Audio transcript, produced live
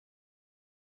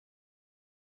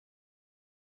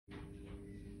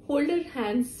Holder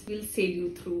hands will sail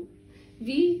you through.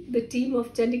 We, the team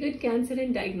of Chandigarh Cancer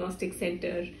and Diagnostic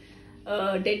Center,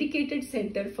 a dedicated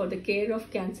center for the care of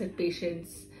cancer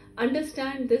patients,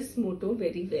 understand this motto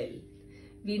very well.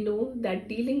 We know that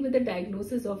dealing with the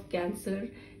diagnosis of cancer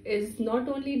is not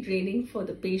only draining for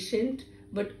the patient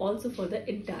but also for the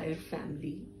entire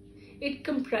family. It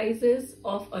comprises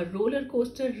of a roller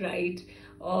coaster ride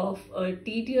of a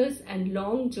tedious and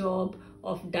long job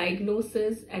of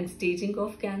diagnosis and staging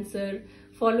of cancer,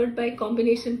 followed by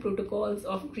combination protocols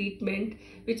of treatment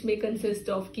which may consist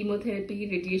of chemotherapy,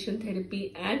 radiation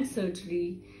therapy and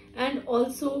surgery, and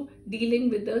also dealing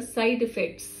with the side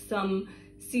effects, some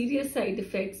serious side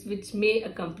effects which may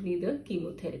accompany the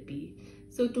chemotherapy.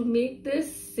 So to make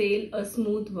this sail a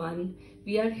smooth one,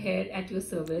 we are here at your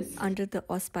service under the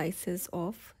auspices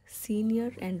of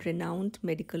senior and renowned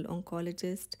medical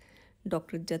oncologist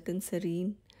Dr. Jatin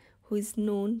Sarin, who is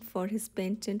known for his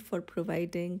penchant for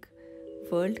providing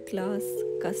world-class,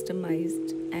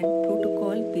 customized and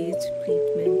protocol-based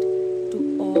treatment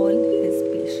to all his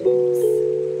patients.